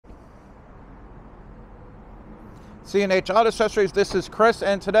C&H Auto Accessories. This is Chris,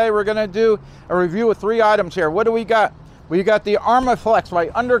 and today we're going to do a review of 3 items here. What do we got? We got the ArmorFlex by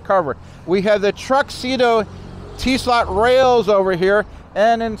Undercover. We have the Tuxedo T-slot rails over here,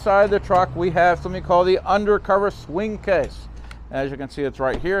 and inside the truck we have something called the Undercover SwingCase. As you can see, it's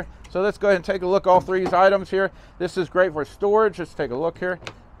right here. So let's go ahead and take a look at all 3 of these items here. This is great for storage. Let's take a look here.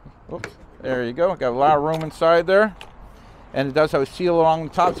 Oops, there you go. Got a lot of room inside there. And it does have a seal along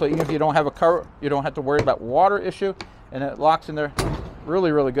the top, so even if you don't have a cover, you don't have to worry about water issue, and it locks in there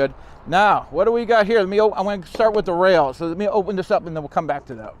really, really good. Now, what do we got here? I'm going to start with the rail. So let me open this up, and then we'll come back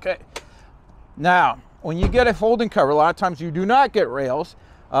to that, okay? Now, when you get a folding cover, a lot of times you do not get rails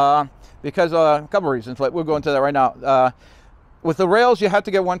because a couple of reasons, but we'll go into that right now. With the rails, you have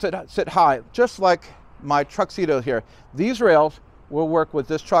to get one to sit high, just like my Tuxedo here. These rails will work with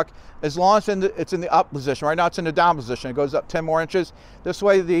this truck as long as it's in the up position. Right now it's in the down position. It goes up 10 more inches. This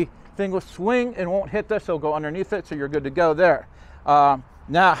way the thing will swing and won't hit this. It'll go underneath it, so you're good to go there. Now,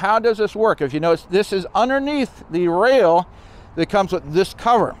 how does this work? If you notice, this is underneath the rail that comes with this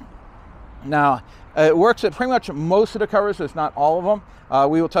cover. Now, it works at pretty much most of the covers. It's not all of them.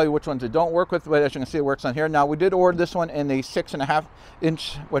 We will tell you which ones it don't work with, but as you can see, it works on here. Now, we did order this one in the 6.5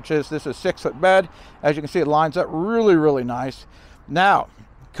 inch, this is 6-foot bed. As you can see, it lines up really, really nice. Now,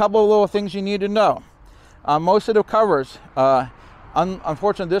 a couple of little things you need to know. Most of the covers,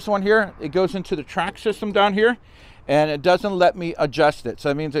 unfortunately, this one here, it goes into the track system down here, and it doesn't let me adjust it. So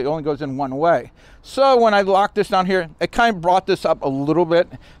it means it only goes in one way. So when I locked this down here, it kind of brought this up a little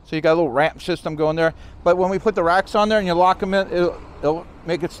bit. So you got a little ramp system going there. But when we put the racks on there and you lock them in, it'll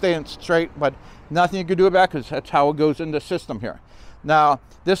make it stay in straight, but nothing you can do about it because that's how it goes in the system here. Now,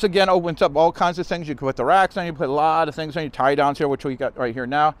 this again opens up all kinds of things. You can put the racks on, you put a lot of things on, you tie downs here, which we got right here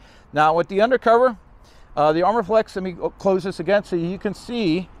now. Now with the Undercover, the ArmorFlex, let me close this again so you can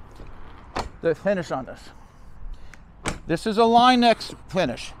see the finish on this. This is a Line-X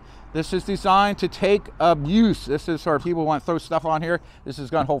finish. This is designed to take abuse. This is for people who want to throw stuff on here. This is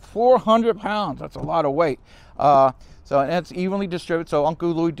going to hold 400 pounds. That's a lot of weight. So and it's evenly distributed, so Uncle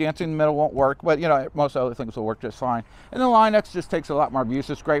Louie dancing in the middle won't work, but you know, most other things will work just fine. And the Line-X just takes a lot more abuse.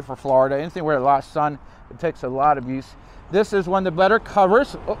 It's great for Florida. Anything where a lot of sun, it takes a lot of abuse. This is one of the better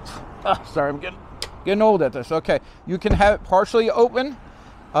covers. Oops. Oh, sorry, I'm getting old at this. Okay, you can have it partially open,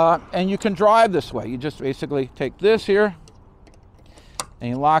 and you can drive this way. You just basically take this here, and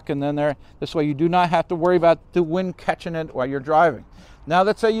you lock it in there. This way you do not have to worry about the wind catching it while you're driving. Now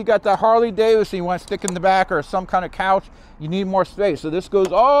let's say you got the Harley Davidson you want to stick in the back or some kind of couch, you need more space. So this goes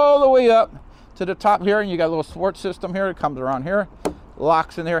all the way up to the top here, and you got a little sports system here. It comes around here,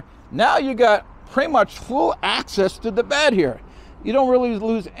 locks in here. Now you got pretty much full access to the bed here. You don't really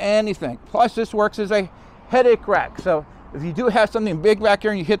lose anything. Plus this works as a headache rack. So if you do have something big back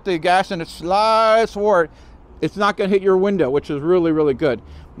here and you hit the gas and it slides forward, it's not going to hit your window, which is really, really good.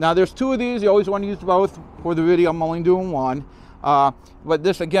 Now there's 2 of these. You always want to use both. For the video, I'm only doing one. But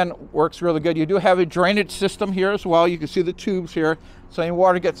this again works really good. You do have a drainage system here as well. You can see the tubes here. So any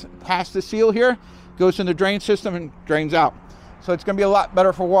water gets past the seal here, goes in the drain system and drains out. So it's going to be a lot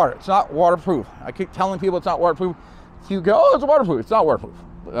better for water. It's not waterproof. I keep telling people it's not waterproof. You go, oh, it's waterproof. It's not waterproof.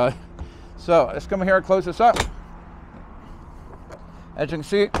 So let's come here and close this up. As you can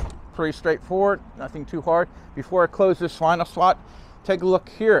see, pretty straightforward, nothing too hard. Before I close this final slot, take a look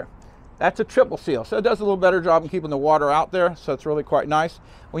here. That's a triple seal, so it does a little better job in keeping the water out there, so it's really quite nice.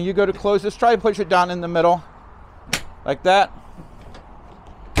 When you go to close this, try to push it down in the middle, like that.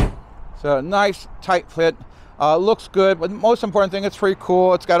 So nice, tight fit. Looks good, but the most important thing, it's pretty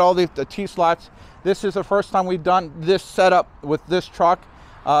cool. It's got all the T-slots. This is the first time we've done this setup with this truck.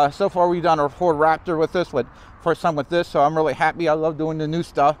 So far we've done our Ford Raptor with this, but first time with this, so I'm really happy. I love doing the new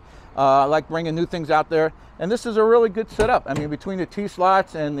stuff. I like bringing new things out there, and this is a really good setup. I mean, between the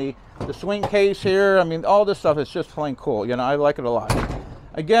T-slots and the SwingCase here, I mean, all this stuff is just plain cool. You know, I like it a lot.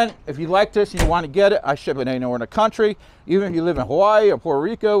 Again, if you like this and you want to get it, I ship it anywhere in the country. Even if you live in Hawaii or Puerto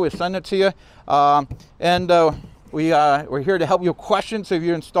Rico, we send it to you. We're here to help you with questions. So if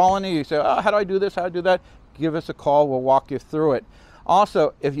you're installing it, you say, oh, how do I do this? How do I do that? Give us a call. We'll walk you through it.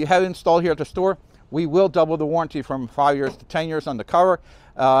 Also, if you have it installed here at the store, we will double the warranty from 5 years to 10 years on the cover.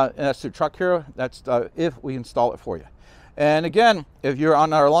 And that's through Truck Hero. That's if we install it for you. And again, if you're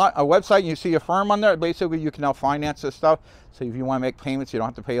on our website and you see a firm on there, basically you can now finance this stuff. So if you want to make payments, you don't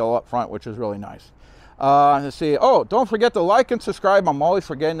have to pay all up front, which is really nice. Let's see. Oh, don't forget to like and subscribe. I'm always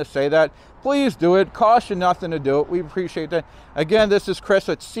forgetting to say that. Please do it. Cost you nothing to do it. We appreciate that. Again, this is Chris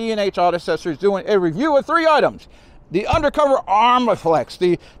at C&H Auto Accessories doing a review of 3 items. The Undercover ArmorFlex,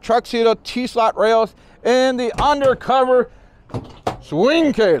 the Tuxedo T-slot rails, and the Undercover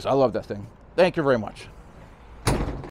SwingCase. I love that thing. Thank you very much.